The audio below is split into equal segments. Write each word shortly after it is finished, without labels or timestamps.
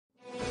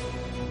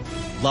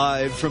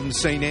Live from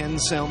St.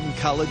 Anselm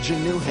College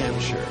in New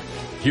Hampshire,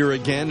 here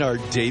again are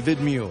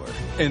David Muir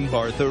and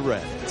Martha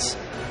Retz.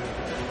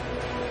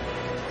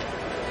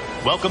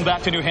 Welcome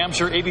back to New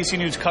Hampshire, ABC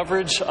News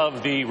coverage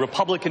of the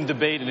Republican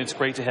debate, and it's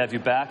great to have you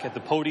back at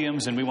the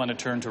podiums, and we want to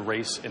turn to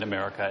race in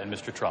America and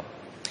Mr. Trump.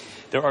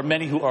 There are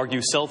many who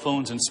argue cell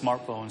phones and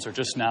smartphones are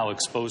just now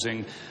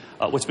exposing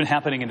what's been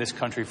happening in this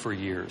country for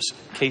years,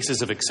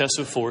 cases of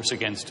excessive force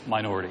against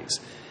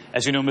minorities.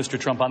 As you know, Mr.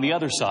 Trump, on the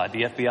other side,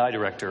 the FBI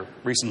director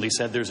recently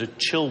said there's a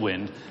chill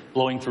wind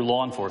blowing through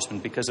law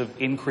enforcement because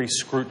of increased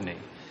scrutiny.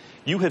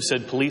 You have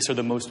said police are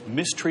the most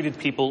mistreated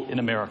people in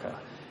America.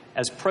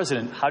 As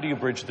president, how do you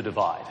bridge the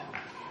divide?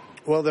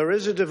 Well, there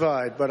is a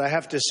divide, but I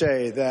have to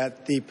say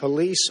that the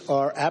police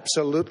are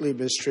absolutely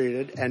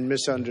mistreated and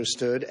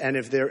misunderstood. And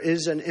if there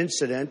is an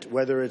incident,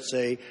 whether it's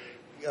a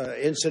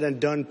incident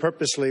done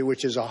purposely,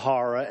 which is a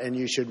horror, and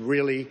you should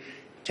really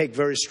take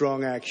very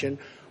strong action,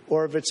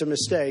 or if it's a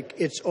mistake,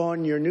 it's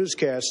on your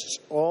newscasts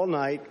all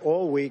night,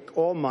 all week,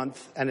 all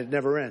month, and it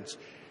never ends.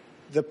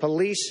 The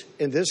police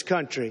in this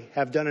country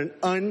have done an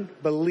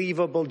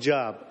unbelievable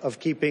job of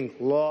keeping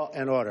law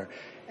and order.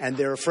 And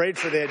they're afraid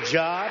for their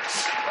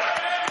jobs.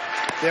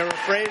 They're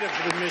afraid of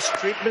the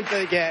mistreatment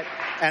they get.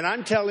 And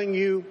I'm telling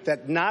you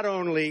that not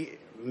only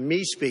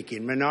me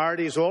speaking,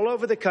 minorities all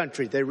over the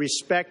country, they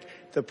respect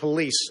the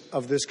police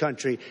of this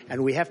country,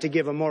 and we have to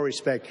give them more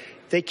respect.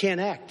 They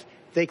can't act.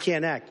 They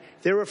can't act.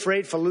 They're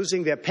afraid for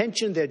losing their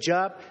pension, their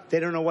job. They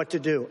don't know what to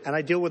do. And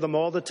I deal with them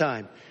all the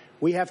time.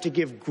 We have to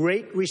give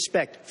great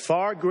respect,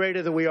 far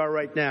greater than we are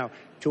right now,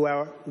 to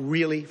our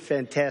really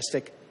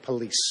fantastic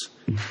police.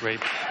 Great.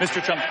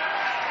 Mr. Trump,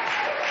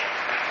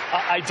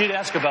 I did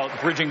ask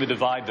about bridging the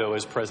divide, though,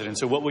 as president.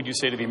 So what would you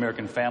say to the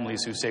American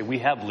families who say, we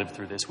have lived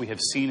through this, we have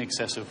seen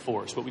excessive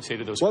force? What would you say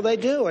to those? Well, they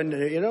do. And,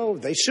 you know,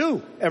 they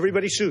sue.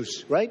 Everybody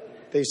sues, right?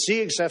 They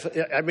see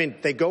excessive. I mean,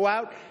 they go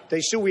out,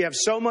 they sue. We have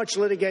so much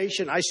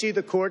litigation. I see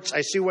the courts.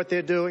 I see what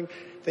they're doing.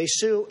 They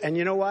sue. And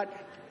you know what?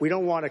 We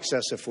don't want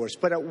excessive force.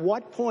 But at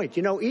what point?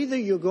 You know, either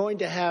you're going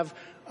to have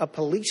a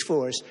police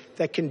force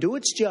that can do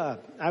its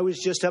job. I was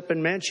just up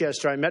in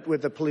Manchester. I met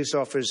with the police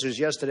officers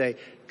yesterday.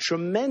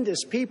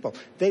 Tremendous people.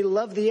 They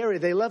love the area.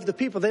 They love the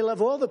people. They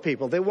love all the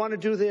people. They want to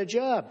do their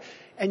job.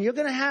 And you're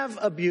going to have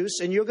abuse,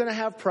 and you're going to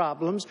have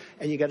problems,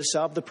 and you got to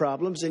solve the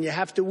problems, and you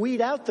have to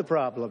weed out the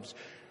problems.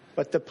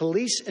 But the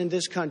police in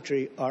this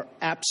country are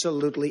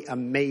absolutely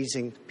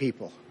amazing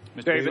people.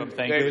 Mr. David,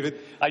 thank you.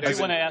 I do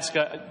want to ask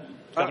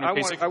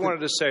I wanted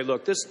to say,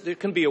 look, there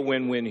can be a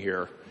win-win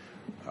here.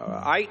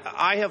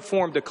 I have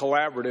formed a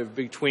collaborative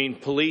between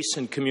police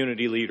and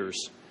community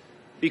leaders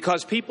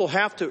because people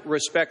have to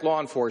respect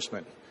law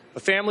enforcement. A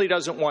family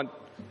doesn't want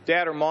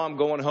dad or mom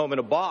going home in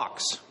a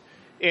box.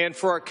 And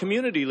for our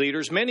community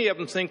leaders, many of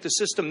them think the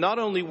system not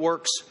only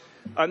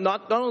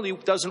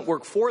doesn't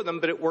work for them,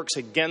 but it works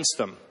against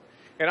them.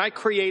 And I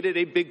created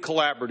a big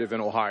collaborative in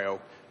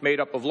Ohio made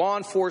up of law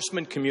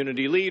enforcement,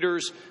 community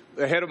leaders,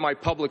 the head of my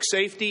public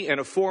safety, and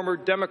a former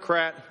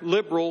Democrat,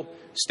 liberal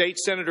State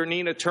Senator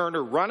Nina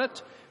Turner run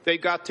it. They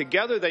got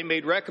together. They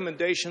made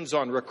recommendations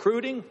on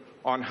recruiting,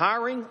 on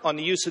hiring, on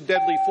the use of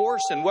deadly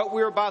force. And what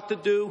we're about to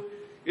do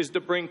is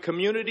to bring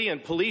community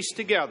and police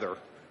together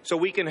so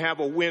we can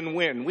have a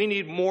win-win. We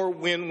need more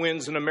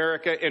win-wins in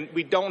America, and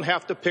we don't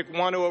have to pick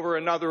one over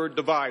another or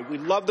divide. We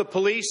love the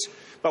police,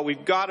 but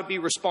we've got to be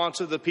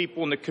responsive to the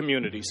people in the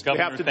communities.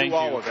 Governor, we have to do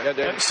all of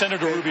it.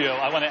 Senator Rubio,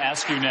 I want to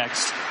ask you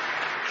next.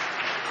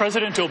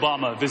 President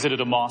Obama visited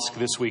a mosque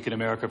this week in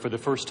America for the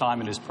first time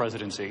in his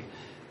presidency.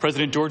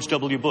 President George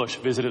W. Bush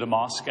visited a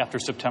mosque after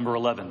September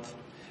 11th.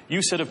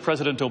 You said of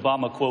President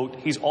Obama, quote,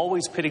 he's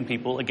always pitting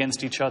people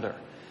against each other.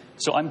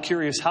 So I'm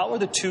curious, how are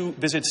the two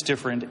visits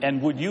different,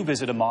 and would you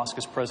visit a mosque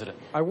as president?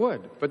 I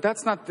would, but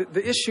that's not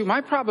the issue.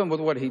 My problem with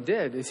what he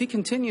did is he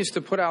continues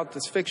to put out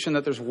this fiction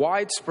that there's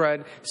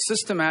widespread,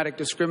 systematic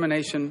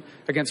discrimination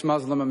against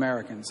Muslim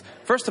Americans.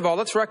 First of all,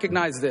 let's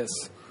recognize this.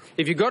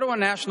 If you go to a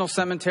national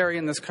cemetery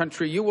in this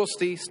country, you will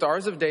see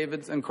stars of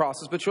David and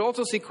crosses, but you'll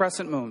also see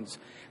crescent moons.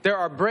 There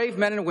are brave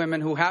men and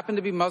women who happen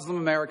to be Muslim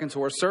Americans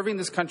who are serving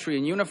this country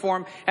in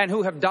uniform and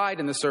who have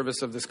died in the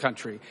service of this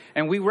country.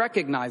 And we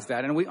recognize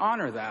that and we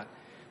honor that.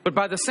 But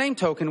by the same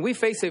token, we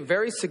face a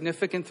very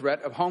significant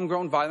threat of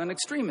homegrown violent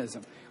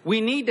extremism.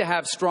 We need to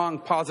have strong,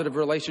 positive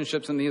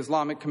relationships in the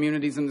Islamic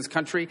communities in this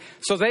country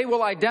so they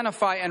will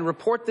identify and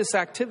report this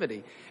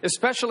activity,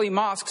 especially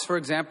mosques, for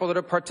example, that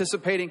are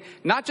participating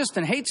not just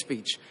in hate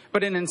speech,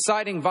 but in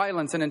inciting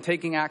violence and in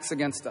taking acts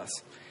against us.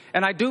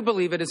 And I do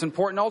believe it is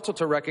important also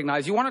to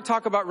recognize, you want to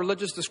talk about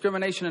religious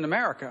discrimination in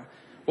America.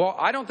 Well,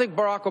 I don't think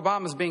Barack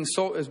Obama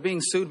is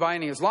being sued by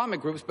any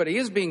Islamic groups, but he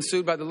is being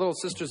sued by the Little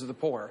Sisters of the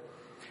Poor.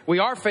 We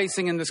are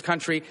facing in this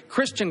country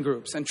Christian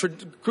groups and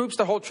groups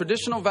that hold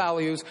traditional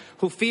values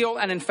who feel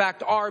and in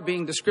fact are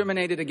being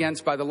discriminated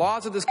against by the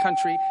laws of this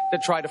country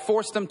that try to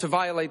force them to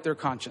violate their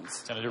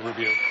conscience. Senator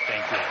Rubio,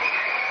 thank you.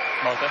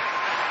 Martha?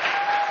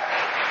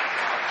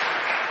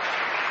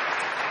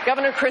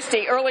 Governor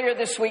Christie, earlier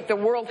this week, the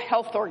World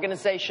Health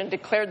Organization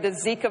declared the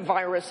Zika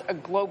virus a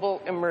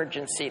global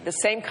emergency. The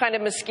same kind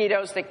of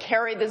mosquitoes that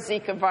carry the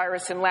Zika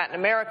virus in Latin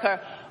America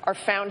are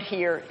found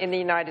here in the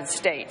United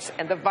States,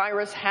 and the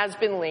virus has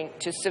been linked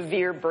to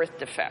severe birth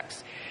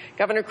defects.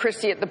 Governor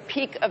Christie, at the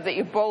peak of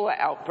the Ebola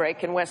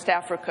outbreak in West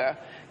Africa,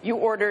 you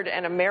ordered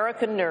an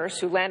American nurse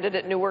who landed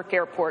at Newark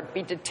Airport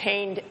be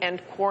detained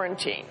and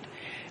quarantined.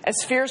 As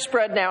fears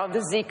spread now of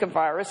the Zika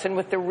virus, and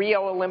with the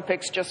Rio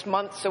Olympics just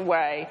months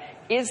away,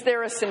 is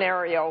there a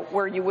scenario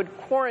where you would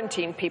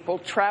quarantine people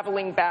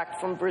traveling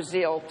back from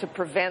Brazil to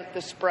prevent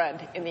the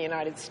spread in the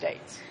United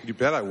States? You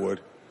bet I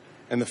would.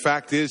 And the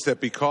fact is that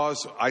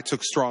because I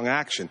took strong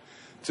action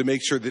to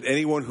make sure that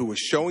anyone who was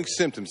showing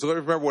symptoms, so let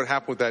me remember what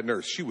happened with that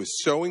nurse. She was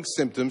showing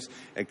symptoms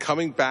and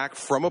coming back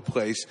from a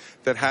place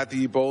that had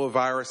the Ebola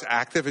virus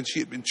active, and she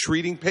had been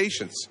treating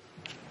patients.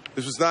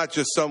 This was not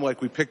just some,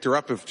 like, we picked her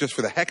up just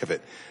for the heck of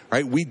it,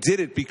 right? We did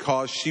it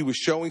because she was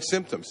showing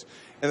symptoms.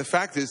 And the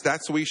fact is,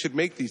 that's the way you should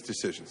make these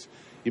decisions.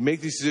 You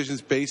make these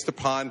decisions based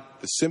upon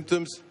the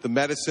symptoms, the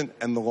medicine,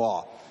 and the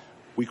law.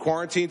 We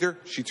quarantined her.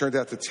 She turned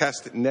out to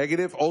test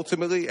negative,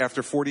 ultimately,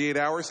 after 48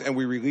 hours, and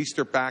we released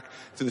her back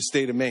to the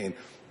state of Maine.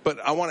 But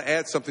I want to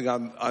add something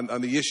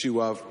on the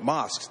issue of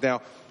mosques.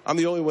 Now, I'm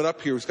the only one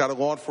up here who's got a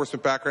law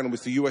enforcement background and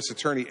was the U.S.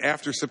 attorney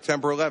after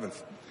September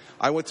 11th.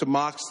 I went to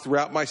mosques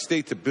throughout my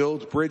state to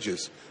build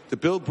bridges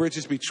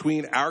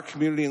between our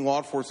community and law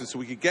enforcement so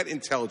we could get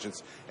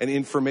intelligence and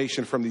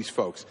information from these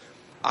folks.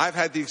 I've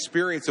had the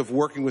experience of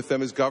working with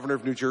them as governor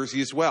of New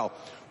Jersey as well.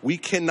 We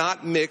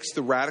cannot mix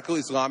the radical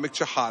Islamic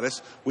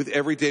jihadists with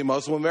everyday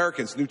Muslim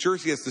Americans. New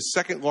Jersey has the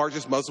second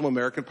largest Muslim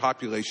American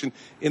population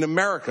in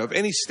America, of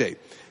any state.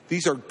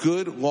 These are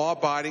good,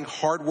 law-abiding,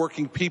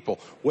 hardworking people.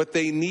 What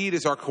they need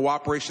is our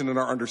cooperation and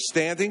our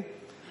understanding.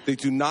 They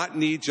do not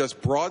need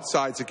just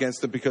broadsides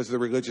against them because of the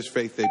religious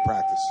faith they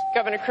practice.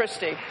 Governor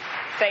Christie,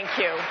 thank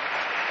you.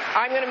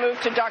 I'm going to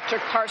move to Dr.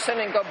 Carson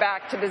and go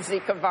back to the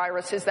Zika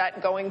virus. Is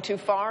that going too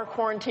far,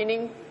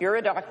 quarantining? You're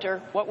a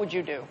doctor. What would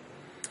you do?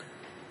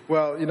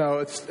 Well,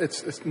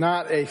 it's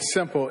not a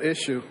simple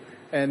issue.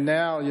 And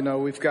now,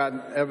 we've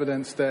gotten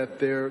evidence that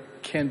there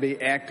can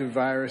be active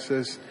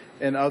viruses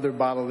in other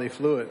bodily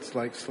fluids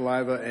like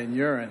saliva and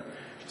urine.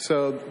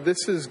 So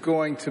this is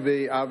going to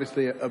be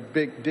obviously a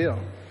big deal.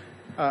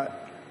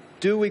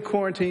 Do we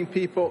quarantine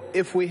people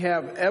if we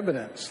have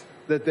evidence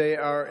that they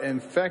are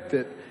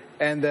infected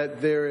and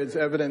that there is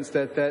evidence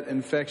that that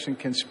infection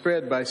can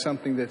spread by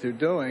something that they're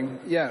doing?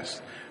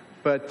 Yes.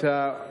 But,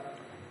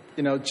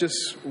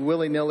 just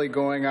willy-nilly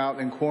going out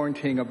and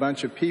quarantining a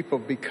bunch of people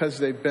because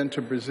they've been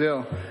to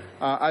Brazil,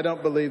 I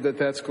don't believe that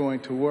that's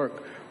going to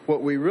work.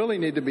 What we really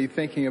need to be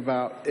thinking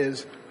about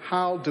is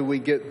how do we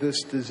get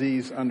this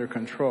disease under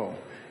control?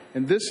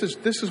 And this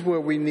is where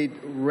we need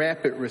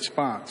rapid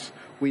response.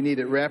 We need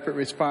a rapid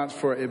response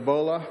for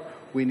Ebola.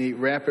 We need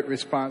rapid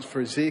response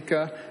for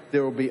Zika.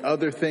 There will be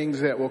other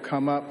things that will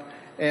come up.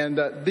 And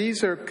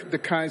these are the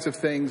kinds of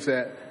things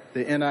that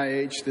the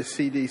NIH, the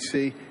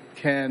CDC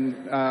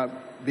can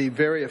be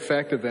very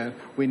effective in.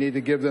 We need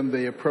to give them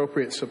the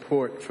appropriate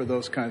support for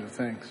those kinds of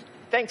things.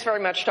 Thanks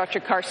very much, Dr.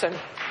 Carson.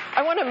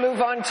 I want to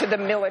move on to the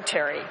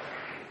military.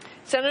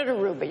 Senator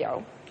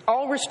Rubio,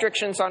 all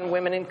restrictions on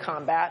women in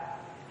combat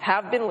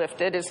have been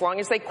lifted as long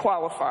as they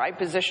qualify,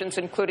 positions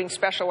including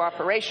special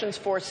operations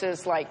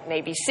forces like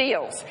Navy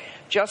SEALs.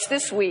 Just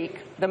this week,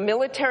 the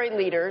military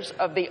leaders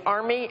of the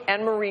Army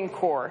and Marine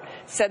Corps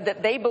said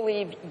that they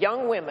believe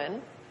young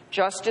women,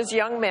 just as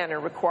young men are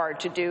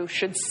required to do,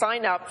 should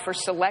sign up for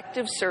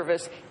selective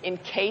service in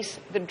case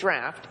the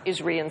draft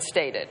is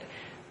reinstated.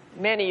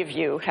 Many of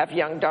you have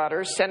young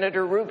daughters.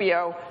 Senator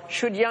Rubio,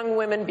 should young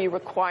women be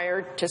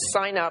required to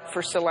sign up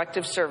for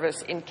selective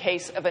service in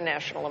case of a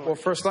national emergency? Well,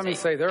 first, let me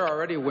say there are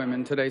already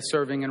women today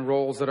serving in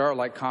roles that are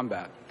like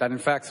combat, that in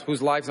fact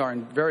whose lives are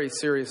in very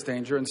serious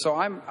danger. And so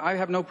I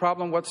have no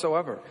problem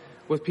whatsoever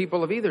with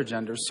people of either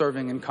gender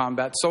serving in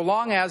combat, so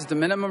long as the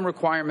minimum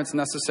requirements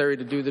necessary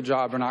to do the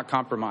job are not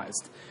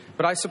compromised.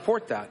 But I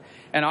support that.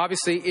 And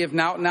obviously, if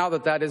now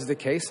that is the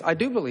case, I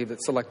do believe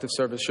that selective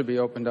service should be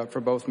opened up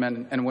for both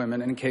men and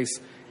women in case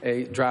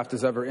a draft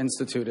is ever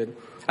instituted.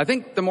 I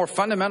think the more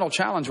fundamental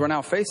challenge we're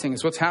now facing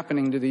is what's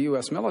happening to the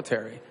U.S.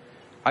 military.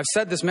 I've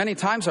said this many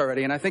times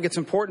already, and I think it's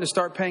important to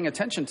start paying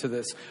attention to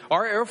this.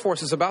 Our Air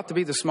Force is about to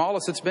be the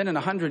smallest it's been in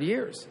 100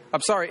 years.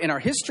 In our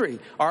history.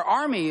 Our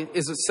Army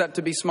is set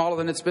to be smaller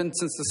than it's been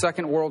since the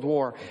Second World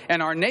War.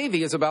 And our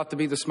Navy is about to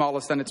be the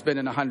smallest than it's been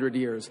in 100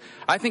 years.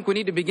 I think we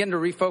need to begin to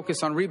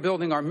refocus on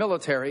rebuilding our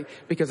military,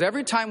 because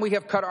every time we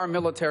have cut our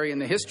military in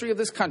the history of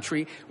this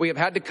country, we have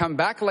had to come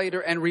back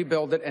later and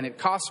rebuild it, and it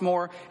costs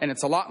more, and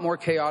it's a lot more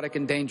chaotic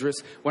and dangerous.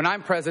 When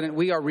I'm president,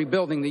 we are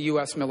rebuilding the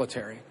U.S.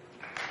 military.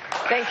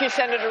 Thank you,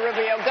 Senator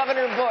Rubio.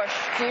 Governor Bush,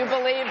 do you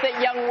believe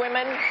that young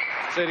women...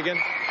 Say it again.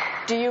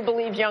 Do you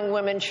believe young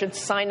women should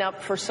sign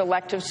up for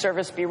selective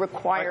service, be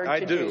required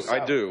to do so?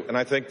 I do. And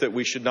I think that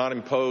we should not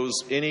impose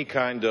any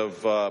kind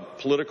of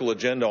political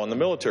agenda on the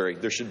military.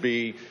 There should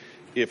be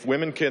if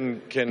women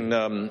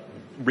can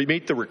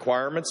meet the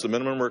requirements, the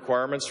minimum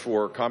requirements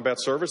for combat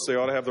service, they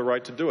ought to have the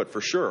right to do it,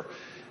 for sure.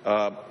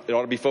 It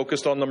ought to be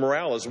focused on the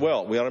morale as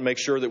well. We ought to make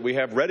sure that we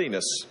have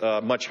readiness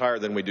much higher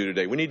than we do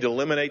today. We need to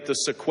eliminate the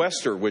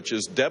sequester, which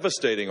is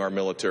devastating our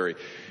military.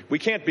 We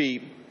can't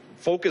be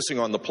focusing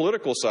on the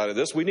political side of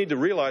this. We need to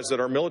realize that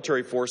our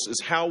military force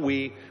is how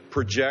we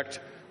project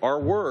our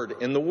word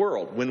in the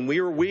world. When we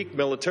are weak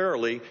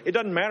militarily, it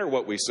doesn't matter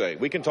what we say.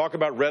 We can talk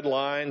about red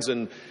lines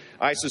and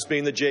ISIS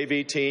being the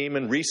JV team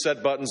and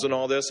reset buttons and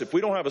all this. If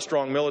we don't have a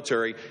strong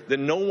military,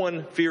 then no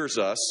one fears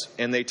us,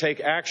 and they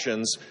take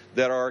actions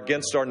that are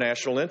against our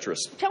national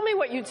interests. Tell me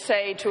what you'd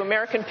say to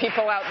American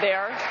people out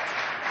there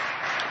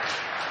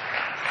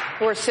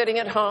who are sitting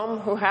at home,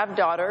 who have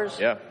daughters,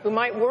 who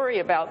might worry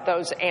about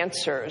those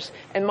answers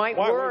and might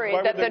worry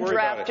that the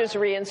draft is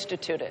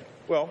reinstituted.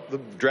 Well, the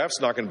draft's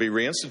not going to be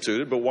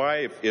reinstituted, but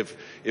why, if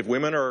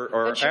women are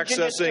accessing... Should you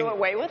just do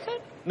away with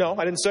it? No,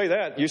 I didn't say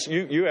that.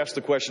 You asked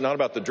the question not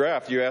about the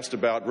draft. You asked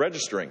about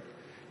registering.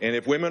 And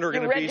if women are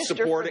going to be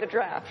supporting... for the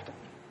draft.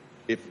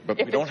 But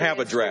we don't have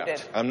a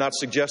draft. I'm not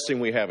suggesting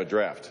we have a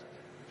draft.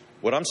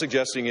 What I'm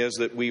suggesting is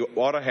that we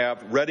ought to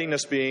have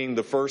readiness being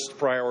the first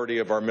priority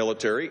of our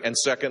military, and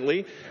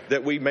secondly,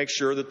 that we make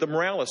sure that the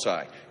morale is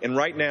high. And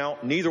right now,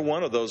 neither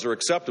one of those are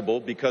acceptable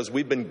because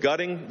we've been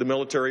gutting the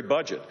military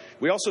budget.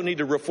 We also need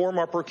to reform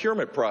our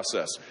procurement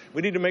process.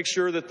 We need to make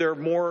sure that there are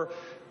more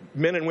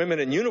men and women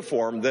in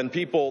uniform than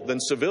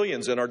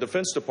civilians in our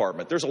Defense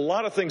Department. There's a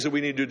lot of things that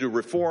we need to do to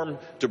reform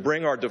to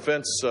bring our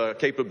defense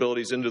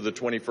capabilities into the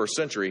 21st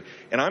century,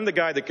 and I'm the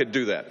guy that could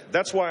do that.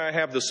 That's why I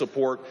have the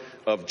support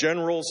of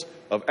generals,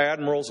 of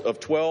admirals, of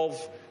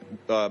 12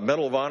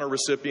 Medal of Honor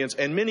recipients,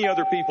 and many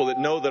other people that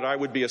know that I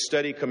would be a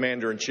steady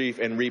commander-in-chief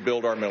and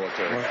rebuild our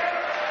military.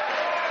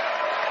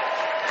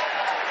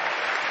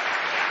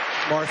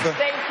 Martha.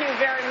 Thank you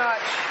very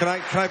much. Can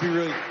I be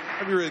really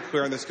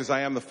clear on this, because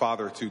I am the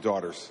father of two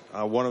daughters.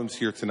 One of them's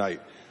here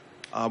tonight.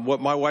 What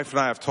my wife and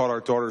I have taught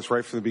our daughters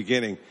right from the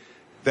beginning,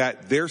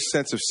 that their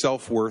sense of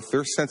self-worth,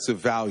 their sense of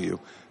value,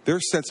 their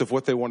sense of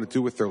what they want to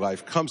do with their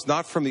life comes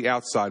not from the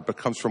outside, but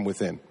comes from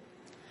within.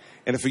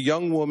 And if a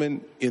young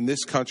woman in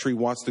this country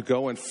wants to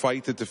go and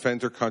fight to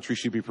defend her country,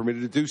 she'd be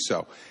permitted to do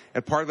so.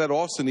 And part of that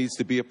also needs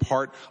to be a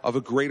part of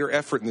a greater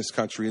effort in this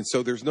country. And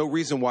so there's no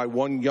reason why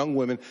one young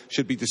woman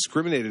should be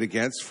discriminated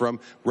against from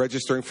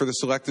registering for the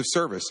Selective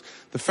Service.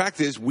 The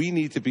fact is, we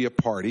need to be a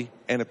party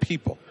and a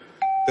people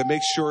that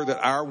makes sure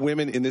that our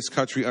women in this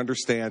country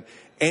understand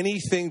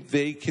anything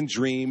they can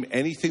dream,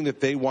 anything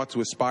that they want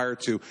to aspire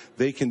to,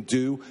 they can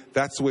do.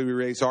 That's the way we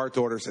raise our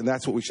daughters, and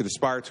that's what we should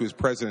aspire to as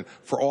president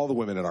for all the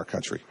women in our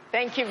country.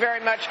 Thank you very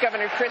much,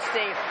 Governor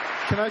Christie.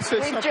 Can I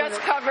say something? We've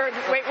just covered,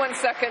 wait 1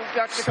 second,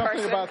 Dr. Carson.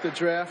 Something about the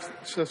draft,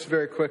 just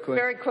very quickly.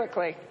 Very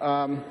quickly.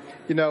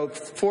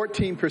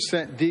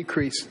 14%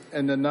 decrease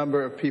in the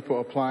number of people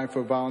applying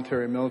for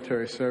voluntary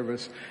military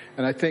service.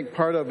 And I think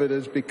part of it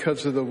is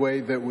because of the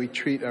way that we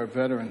treat our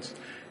veterans.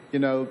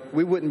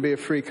 We wouldn't be a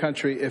free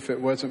country if it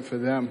wasn't for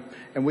them.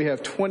 And we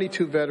have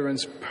 22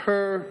 veterans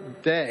per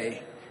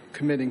day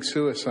committing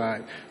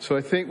suicide. So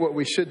I think what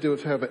we should do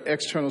is have an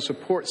external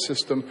support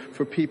system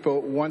for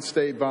people once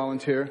they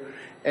volunteer,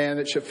 and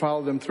it should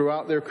follow them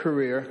throughout their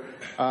career.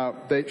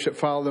 They should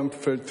follow them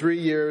for 3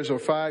 years or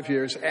 5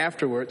 years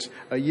afterwards.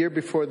 A year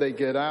before they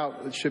get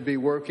out, it should be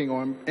working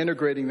on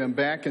integrating them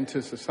back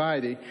into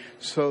society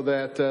so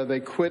that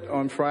they quit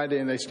on Friday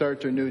and they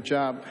start their new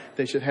job.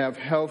 They should have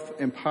health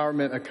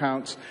empowerment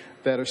accounts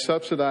that are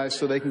subsidized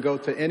so they can go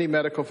to any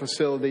medical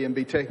facility and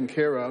be taken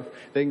care of.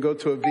 They can go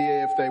to a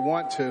VA if they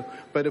want to.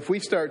 But if we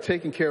start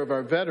taking care of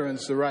our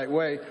veterans the right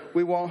way,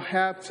 we won't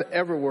have to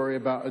ever worry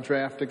about a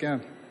draft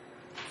again.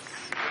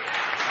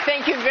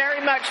 Thank you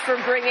very much for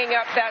bringing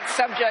up that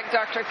subject,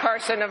 Dr.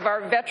 Carson, of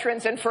our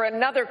veterans. And for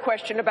another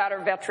question about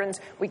our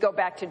veterans, we go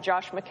back to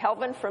Josh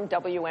McKelvin from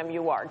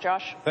WMUR.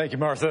 Josh? Thank you,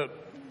 Martha.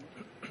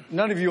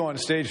 None of you on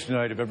stage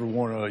tonight have ever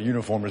worn a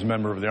uniform as a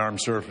member of the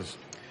armed service.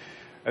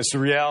 That's the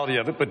reality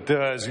of it, but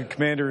as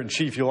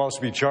Commander-in-Chief, you'll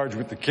also be charged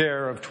with the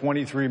care of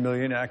 23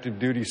 million active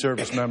duty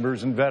service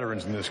members and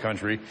veterans in this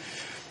country.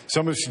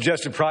 Some have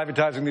suggested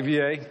privatizing the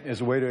VA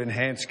as a way to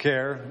enhance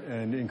care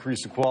and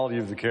increase the quality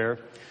of the care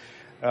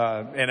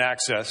and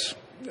access.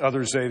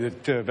 Others say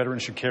that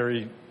veterans should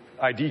carry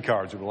ID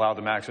cards that will allow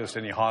them access to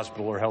any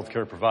hospital or health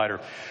care provider.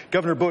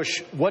 Governor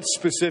Bush, what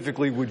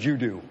specifically would you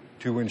do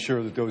to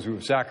ensure that those who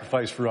have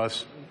sacrificed for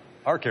us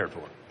are cared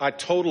for? I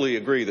totally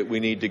agree that we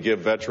need to give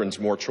veterans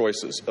more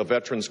choices. A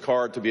veteran's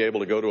card to be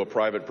able to go to a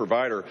private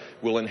provider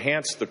will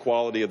enhance the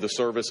quality of the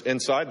service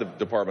inside the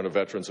Department of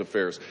Veterans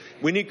Affairs.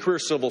 We need career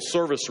civil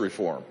service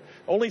reform.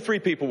 Only 3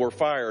 people were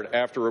fired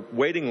after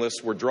waiting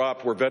lists were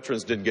dropped where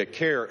veterans didn't get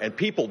care, and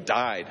people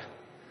died.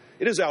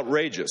 It is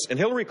outrageous. And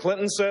Hillary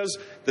Clinton says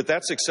that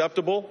that's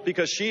acceptable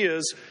because she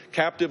is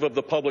captive of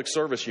the public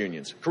service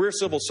unions. Career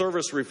civil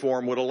service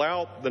reform would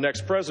allow the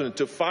next president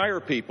to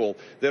fire people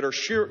that are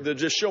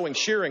just showing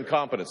sheer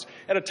incompetence.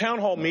 At a town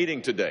hall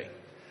meeting today,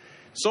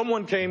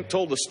 Someone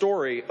told the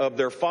story of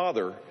their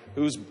father,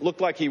 who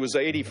looked like he was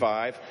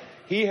 85.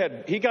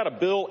 He got a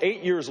bill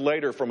 8 years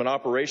later from an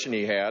operation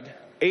he had.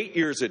 8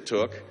 years it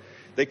took.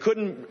 They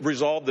couldn't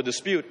resolve the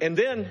dispute. And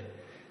then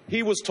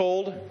he was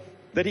told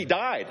that he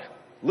died.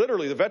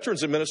 Literally, the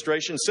Veterans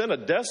Administration sent a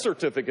death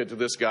certificate to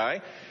this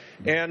guy.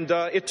 And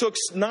it took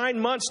 9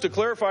 months to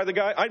clarify the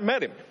guy. I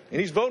met him,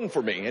 and he's voting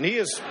for me, and he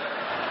is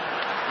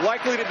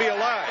likely to be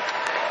alive.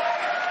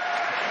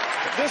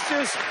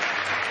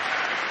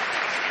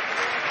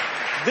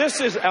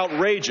 This is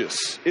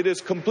outrageous. It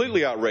is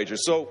completely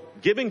outrageous. So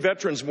giving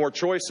veterans more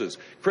choices,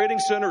 creating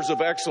centers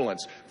of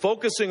excellence,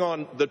 focusing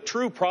on the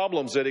true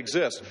problems that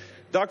exist.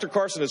 Dr.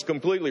 Carson is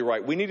completely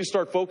right. We need to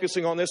start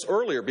focusing on this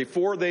earlier,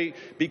 before they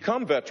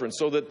become veterans,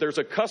 so that there's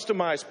a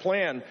customized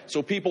plan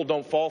so people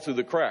don't fall through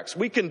the cracks.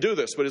 We can do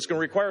this, but it's going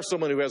to require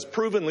someone who has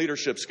proven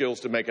leadership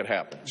skills to make it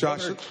happen.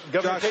 Governor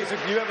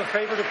Kasich, do you have a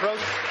favorite approach?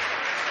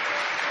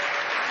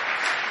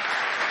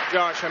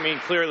 Josh, I mean,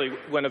 clearly,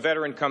 when a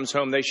veteran comes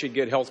home, they should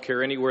get health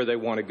care anywhere they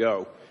want to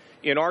go.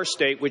 In our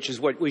state, which is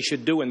what we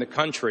should do in the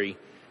country,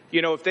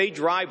 you know, if they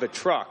drive a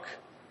truck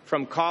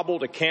from Kabul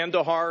to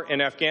Kandahar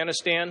in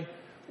Afghanistan,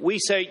 we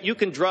say you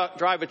can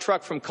drive a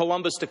truck from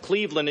Columbus to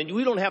Cleveland, and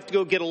we don't have to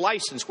go get a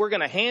license. We're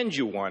going to hand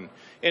you one.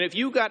 And if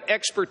you got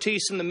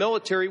expertise in the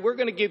military, we're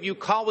going to give you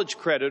college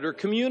credit or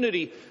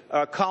community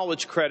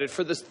college credit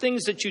for the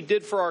things that you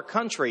did for our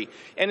country.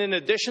 And in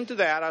addition to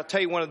that, I'll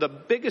tell you one of the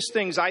biggest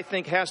things I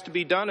think has to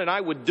be done, and I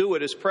would do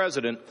it as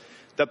president.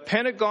 The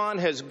Pentagon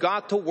has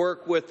got to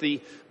work with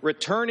the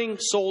returning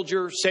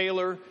soldier,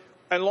 sailor,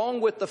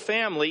 along with the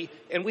family,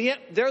 and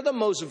they're the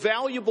most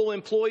valuable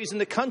employees in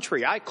the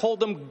country. I call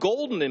them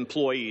golden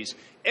employees.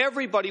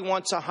 Everybody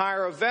wants to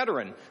hire a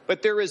veteran,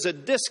 but there is a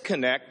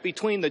disconnect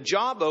between the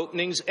job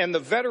openings and the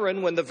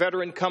veteran when the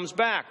veteran comes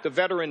back. The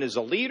veteran is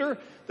a leader.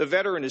 The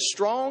veteran is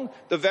strong.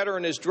 The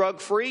veteran is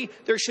drug-free.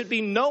 There should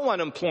be no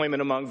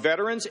unemployment among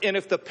veterans, and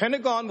if the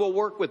Pentagon will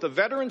work with the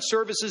veteran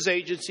services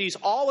agencies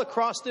all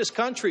across this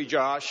country,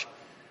 Josh,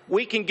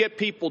 we can get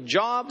people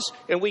jobs,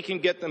 and we can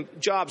get them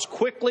jobs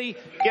quickly,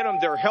 get them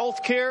their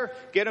health care,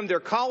 get them their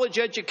college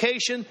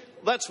education.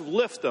 Let's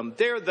lift them.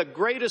 They're the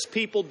greatest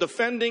people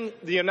defending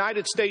the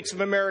United States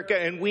of America,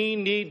 and we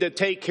need to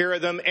take care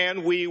of them,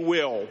 and we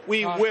will.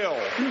 We will.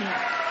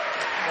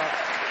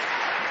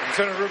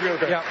 Senator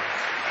Rubio. Yeah.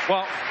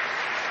 Well,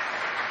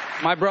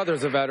 my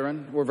brother's a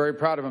veteran. We're very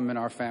proud of him in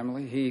our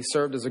family. He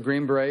served as a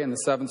Green Beret in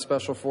the 7th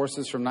Special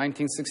Forces from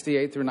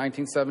 1968 through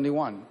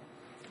 1971.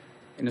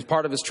 And as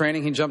part of his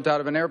training, he jumped out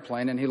of an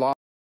airplane and he lost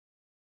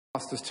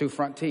his 2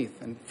 front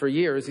teeth. And for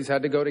years, he's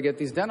had to go to get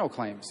these dental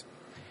claims.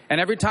 And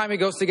every time he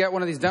goes to get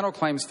one of these dental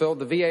claims filled,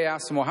 the VA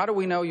asks him, well, how do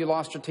we know you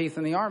lost your teeth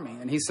in the Army?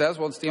 And he says,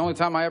 well, it's the only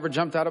time I ever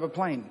jumped out of a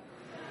plane.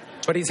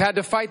 But he's had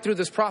to fight through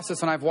this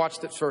process, and I've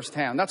watched it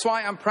firsthand. That's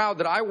why I'm proud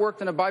that I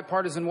worked in a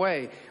bipartisan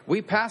way.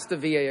 We passed the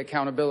VA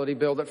accountability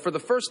bill that for the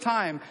first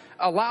time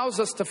allows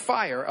us to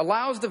fire,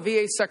 allows the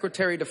VA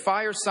secretary to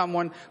fire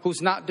someone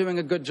who's not doing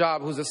a good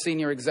job, who's a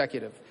senior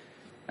executive.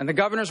 And the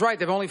governor's right.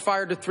 They've only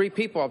fired 3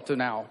 people up to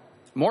now.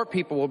 More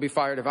people will be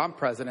fired if I'm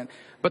president.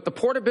 But the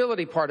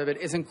portability part of it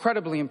is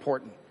incredibly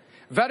important.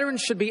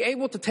 Veterans should be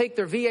able to take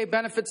their VA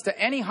benefits to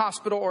any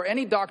hospital or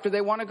any doctor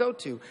they want to go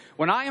to.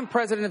 When I am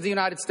president of the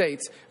United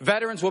States,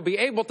 veterans will be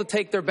able to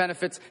take their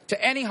benefits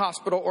to any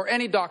hospital or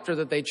any doctor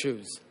that they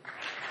choose.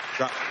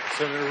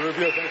 Senator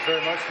Rubio, thanks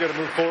very much. We've got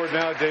to move forward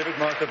now. David,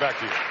 Martha, back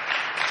to you.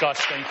 Josh,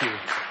 thank you.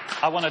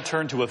 I want to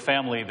turn to a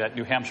family that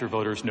New Hampshire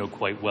voters know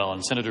quite well.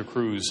 And Senator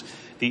Cruz,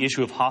 the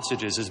issue of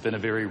hostages has been a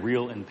very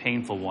real and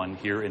painful one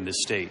here in this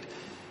state.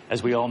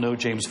 As we all know,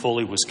 James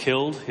Foley was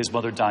killed. His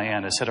mother,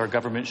 Diana, said our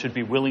government should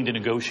be willing to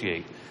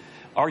negotiate,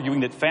 arguing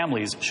that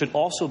families should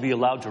also be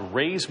allowed to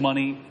raise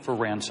money for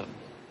ransom.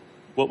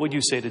 What would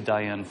you say to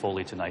Diane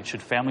Foley tonight?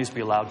 Should families be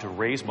allowed to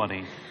raise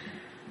money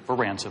for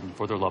ransom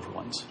for their loved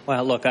ones?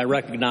 Well, look, I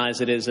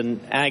recognize it is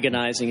an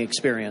agonizing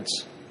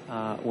experience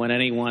when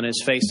anyone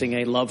is facing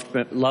a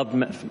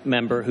loved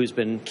member who's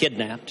been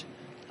kidnapped.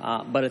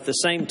 But at the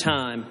same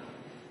time,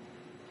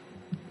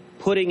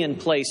 putting in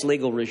place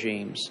legal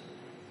regimes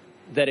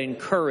that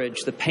encourage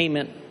the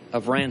payment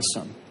of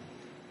ransom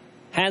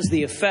has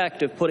the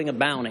effect of putting a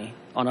bounty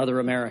on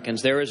other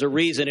Americans. There is a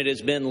reason it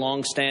has been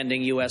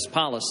longstanding U.S.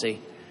 policy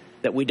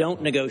that we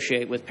don't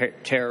negotiate with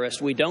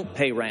terrorists, we don't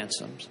pay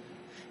ransoms.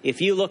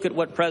 If you look at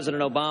what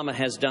President Obama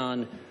has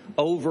done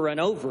over and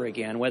over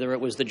again, whether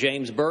it was the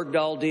James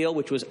Bergdahl deal,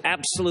 which was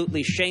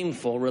absolutely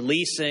shameful,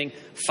 releasing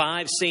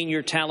 5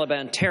 senior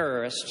Taliban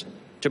terrorists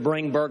to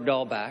bring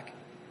Bergdahl back,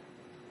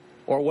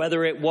 or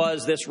whether it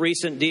was this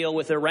recent deal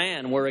with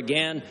Iran, where,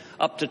 again,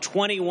 up to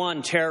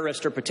 21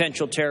 terrorists or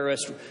potential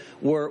terrorists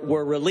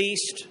were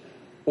released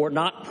or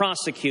not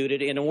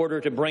prosecuted in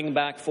order to bring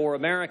back 4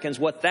 Americans.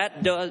 What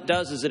that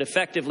does is it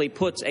effectively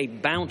puts a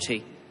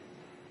bounty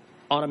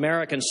on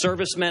American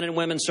servicemen and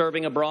women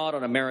serving abroad,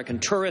 on American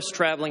tourists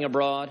traveling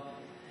abroad.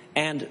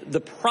 And the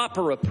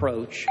proper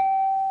approach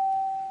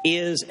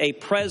is a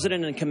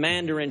president and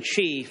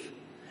commander-in-chief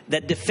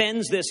that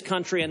defends this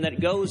country and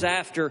that goes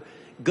after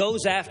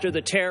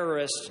the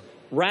terrorists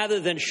rather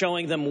than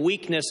showing them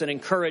weakness and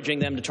encouraging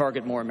them to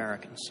target more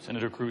Americans.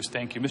 Senator Cruz,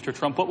 thank you. Mr.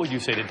 Trump, what would you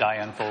say to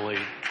Diane Foley?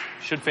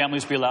 Should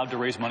families be allowed to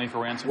raise money for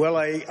ransom? Well,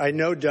 I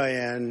know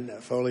Diane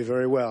Foley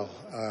very well.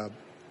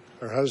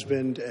 Her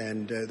husband,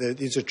 and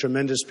these are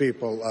tremendous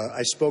people.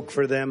 I spoke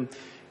for them.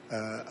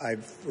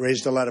 I've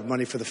raised a lot of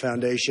money for the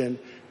foundation.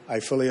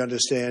 I fully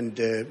understand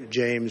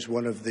James,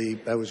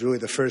 that was really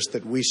the first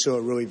that we saw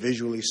really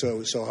visually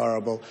so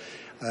horrible.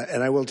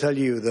 And I will tell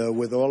you, though,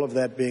 with all of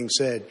that being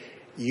said,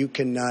 you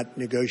cannot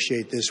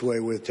negotiate this way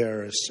with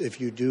terrorists. If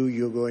you do,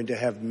 you're going to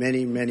have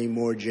many, many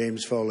more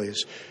James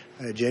Foleys.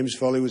 James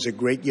Foley was a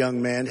great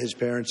young man. His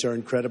parents are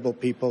incredible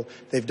people.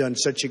 They've done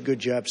such a good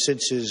job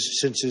since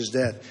his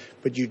death.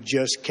 But you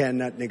just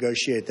cannot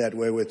negotiate that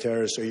way with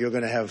terrorists, or you're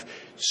going to have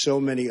so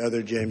many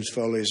other James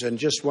Foleys. And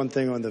just one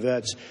thing on the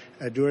vets.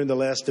 During the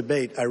last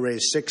debate, I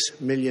raised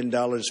 $6 million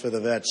for the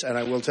vets. And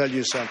I will tell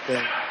you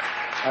something.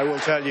 I will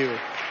tell you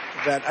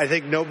that I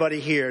think nobody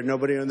here,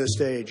 nobody on the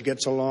stage,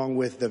 gets along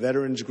with the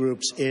veterans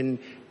groups in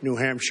New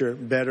Hampshire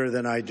better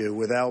than I do,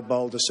 with Al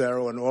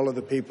Baldessaro and all of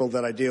the people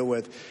that I deal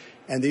with.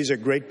 And these are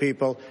great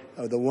people.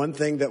 The one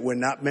thing that we're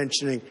not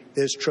mentioning,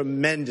 there's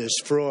tremendous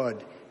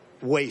fraud,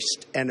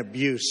 waste, and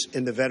abuse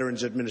in the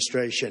Veterans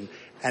Administration.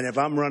 And if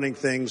I'm running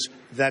things,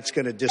 that's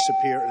going to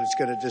disappear, and it's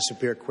going to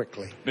disappear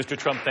quickly. Mr.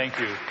 Trump, thank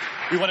you.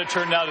 We want to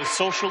turn now to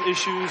social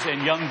issues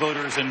and young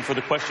voters, and for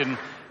the question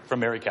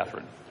from Mary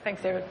Catherine.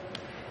 Thanks, David.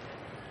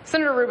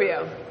 Senator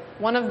Rubio,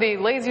 one of the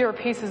lazier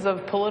pieces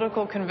of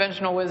political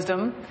conventional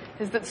wisdom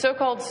is that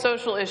so-called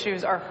social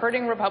issues are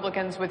hurting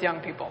Republicans with young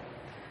people.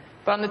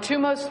 But on the two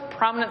most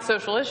prominent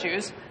social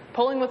issues,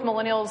 polling with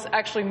millennials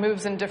actually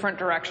moves in different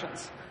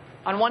directions.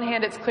 On one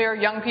hand, it's clear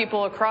young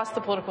people across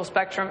the political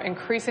spectrum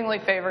increasingly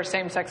favor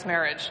same-sex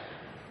marriage.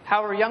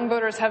 However, young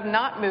voters have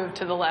not moved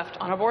to the left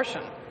on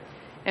abortion.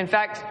 In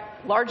fact,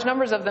 large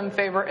numbers of them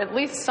favor at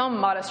least some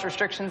modest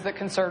restrictions that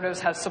conservatives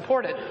have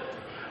supported.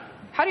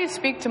 How do you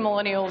speak to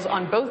millennials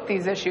on both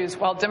these issues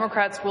while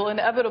Democrats will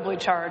inevitably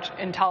charge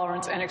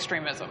intolerance and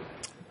extremism?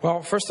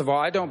 Well, first of all,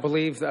 I don't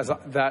believe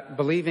that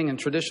believing in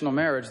traditional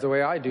marriage the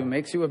way I do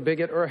makes you a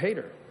bigot or a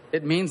hater.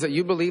 It means that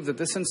you believe that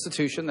this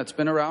institution that's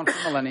been around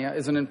for millennia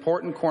is an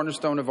important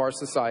cornerstone of our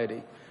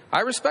society.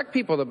 I respect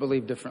people that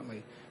believe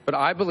differently, but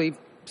I believe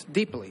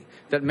deeply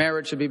that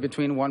marriage should be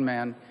between one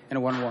man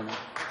and one woman.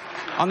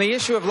 On the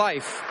issue of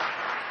life,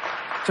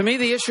 to me,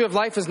 the issue of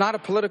life is not a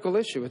political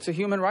issue. It's a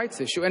human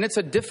rights issue, and it's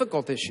a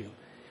difficult issue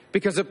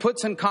because it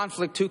puts in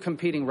conflict two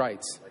competing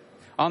rights.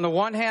 On the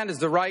one hand is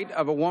the right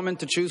of a woman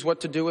to choose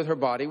what to do with her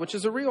body, which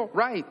is a real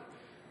right.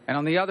 And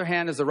on the other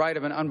hand is the right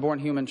of an unborn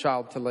human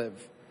child to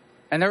live.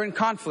 And they're in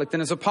conflict.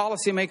 And as a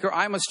policymaker,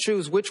 I must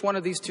choose which one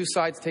of these two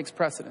sides takes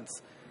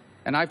precedence.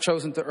 And I've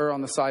chosen to err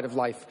on the side of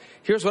life.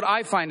 Here's what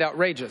I find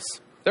outrageous.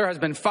 There has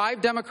been 5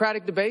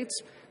 Democratic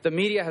debates. The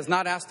media has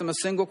not asked them a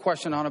single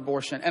question on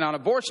abortion. And on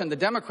abortion, the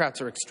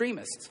Democrats are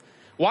extremists.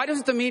 Why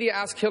doesn't the media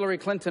ask Hillary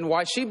Clinton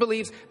why she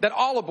believes that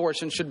all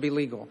abortion should be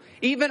legal,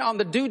 even on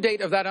the due date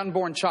of that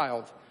unborn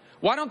child?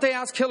 Why don't they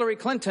ask Hillary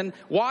Clinton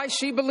why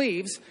she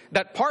believes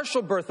that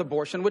partial birth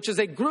abortion, which is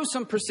a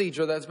gruesome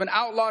procedure that has been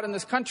outlawed in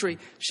this country,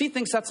 she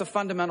thinks that's a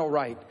fundamental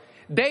right?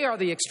 They are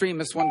the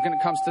extremists when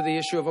it comes to the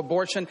issue of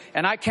abortion,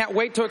 and I can't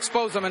wait to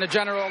expose them in a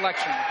general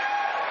election.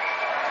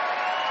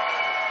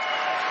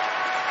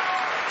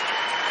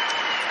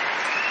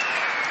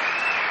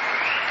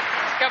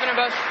 Governor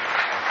Bush,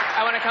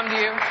 I want to come to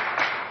you.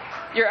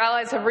 Your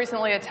allies have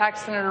recently attacked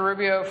Senator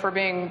Rubio for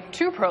being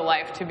too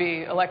pro-life to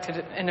be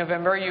elected in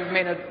November. You've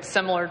made a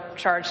similar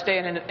charge today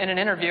in an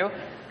interview.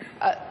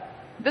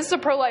 This is a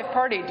pro-life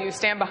party. Do you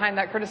stand behind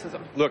that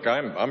criticism? Look,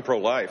 I'm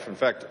pro-life. In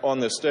fact,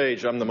 on this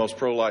stage, I'm the most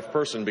pro-life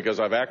person because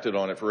I've acted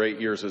on it for 8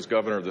 years as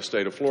governor of the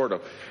state of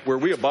Florida, where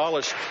we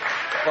abolished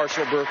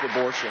partial birth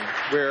abortion,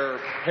 where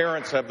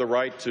parents have the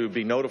right to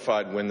be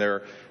notified when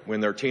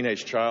their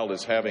teenage child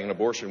is having an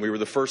abortion. We were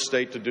the first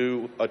state to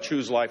do a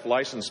Choose Life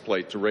license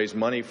plate to raise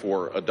money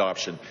for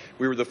adoption.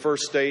 We were the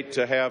first state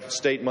to have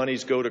state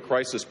monies go to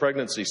crisis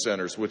pregnancy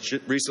centers, which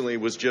recently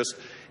was just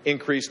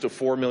increased to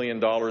 $4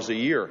 million a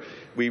year.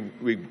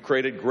 We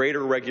created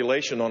greater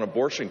regulation on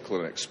abortion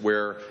clinics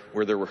where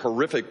there were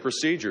horrific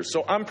procedures.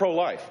 So I'm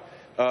pro-life,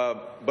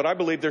 but I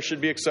believe there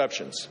should be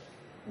exceptions.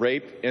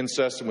 Rape,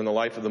 incest, and when the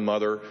life of the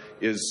mother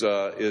is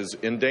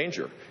in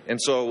danger.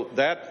 And so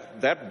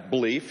that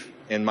belief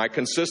and my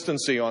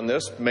consistency on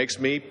this makes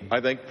me,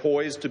 I think,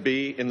 poised to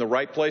be in the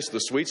right place, the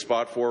sweet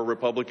spot for a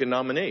Republican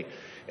nominee.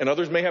 And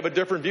others may have a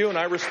different view, and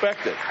I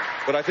respect it.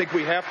 But I think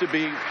we have to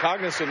be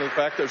cognizant of the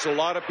fact there's a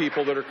lot of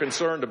people that are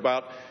concerned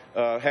about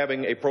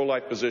having a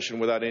pro-life position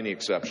without any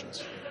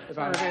exceptions. If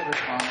I may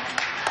respond,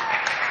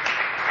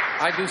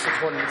 I do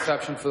support an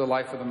exception for the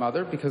life of the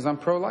mother because I'm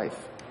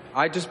pro-life.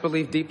 I just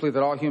believe deeply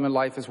that all human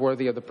life is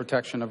worthy of the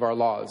protection of our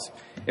laws.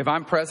 If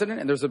I'm president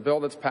and there's a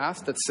bill that's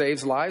passed that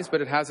saves lives, but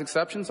it has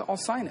exceptions, I'll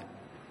sign it.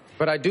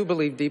 But I do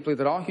believe deeply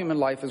that all human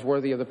life is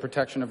worthy of the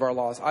protection of our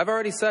laws. I've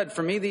already said,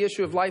 for me, the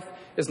issue of life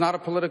is not a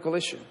political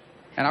issue.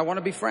 And I want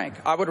to be frank.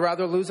 I would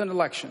rather lose an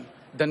election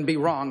than be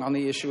wrong on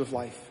the issue of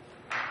life.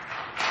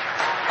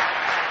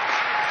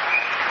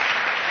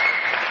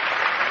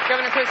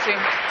 Christie,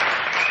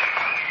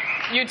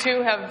 you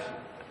too have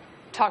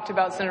talked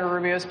about Senator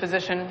Rubio's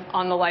position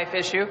on the life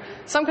issue.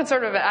 Some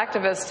conservative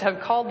activists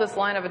have called this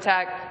line of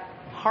attack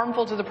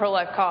harmful to the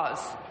pro-life cause.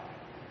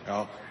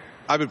 Well,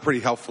 I've been pretty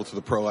helpful to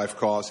the pro-life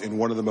cause in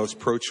one of the most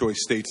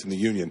pro-choice states in the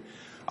union.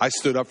 I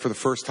stood up for the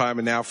first time,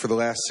 and now for the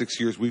last 6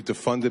 years, we've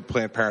defunded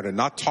Planned Parenthood,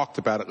 not talked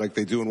about it like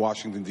they do in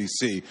Washington,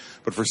 D.C.,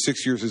 but for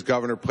 6 years as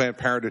governor, Planned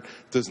Parenthood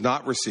does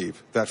not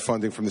receive that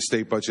funding from the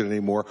state budget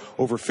anymore,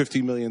 over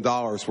 $50 million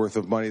worth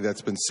of money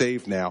that's been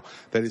saved now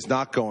that is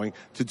not going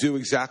to do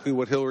exactly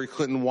what Hillary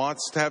Clinton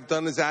wants to have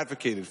done, as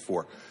advocated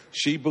for.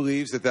 She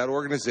believes that that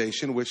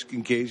organization, which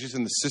engages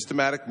in the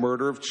systematic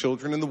murder of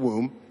children in the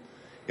womb,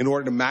 in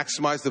order to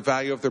maximize the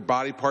value of their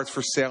body parts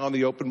for sale on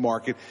the open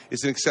market,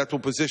 is an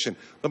acceptable position.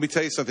 Let me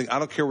tell you something. I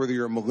don't care whether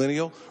you're a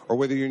millennial or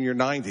whether you're in your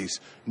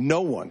 90s.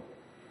 No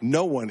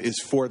one is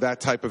for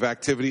that type of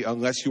activity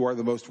unless you are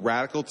the most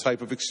radical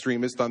type of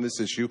extremist on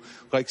this issue,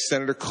 like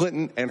Senator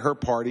Clinton and her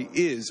party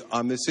is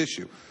on this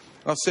issue.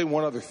 And I'll say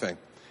one other thing.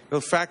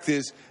 The fact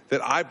is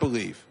that I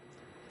believe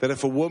that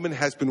if a woman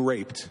has been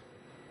raped,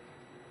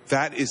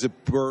 that is a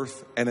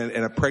birth and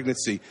a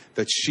pregnancy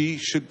that she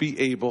should be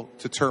able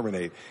to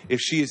terminate.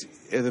 If she is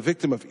the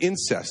victim of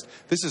incest,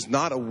 this is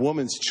not a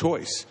woman's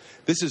choice.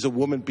 This is a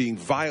woman being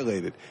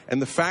violated.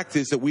 And the fact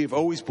is that we have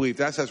always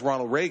believed, as has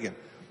Ronald Reagan,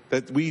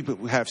 that we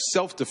have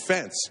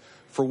self-defense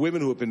for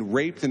women who have been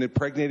raped and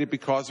impregnated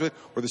because of it,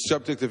 or the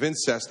subject of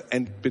incest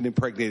and been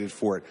impregnated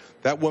for it.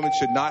 That woman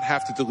should not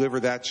have to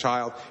deliver that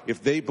child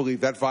if they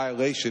believe that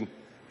violation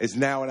is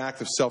now an act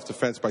of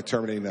self-defense by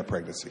terminating that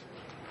pregnancy.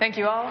 Thank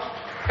you all.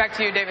 Back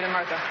to you, David and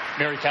Martha.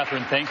 Mary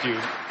Catherine, thank you.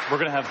 We're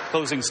going to have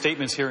closing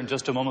statements here in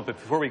just a moment, but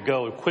before we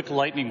go, a quick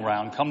lightning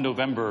round. Come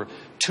November,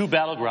 2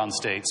 battleground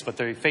states, but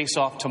they face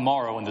off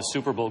tomorrow in the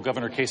Super Bowl.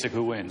 Governor Kasich,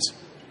 who wins?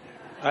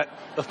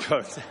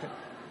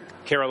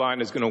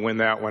 Carolina's going to win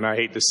that one. I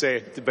hate to say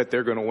it, but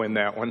they're going to win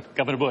that one.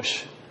 Governor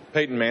Bush?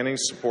 Peyton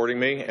Manning's supporting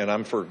me, and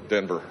I'm for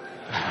Denver.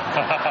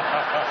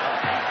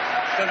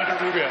 Senator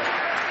Rubio?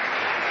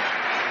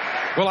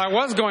 Well, I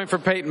was going for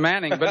Peyton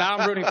Manning, but now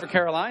I'm rooting for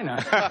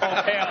Carolina.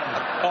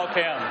 Paul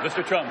Cam.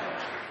 Mr. Trump?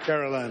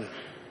 Carolina.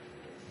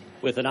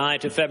 With an eye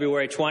to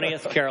February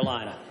 20th,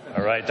 Carolina.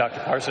 All right, Dr.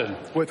 Carson.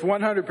 With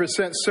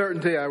 100%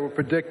 certainty, I will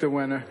predict the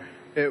winner.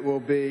 It will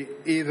be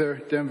either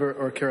Denver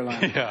or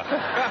Carolina.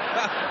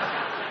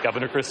 Yeah.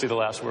 Governor Christie, the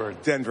last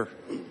word. Denver.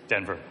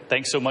 Denver.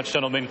 Thanks so much,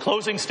 gentlemen.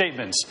 Closing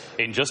statements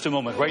in just a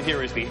moment. Right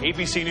here as the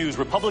ABC News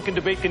Republican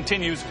debate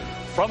continues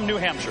from New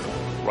Hampshire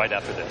right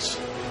after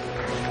this.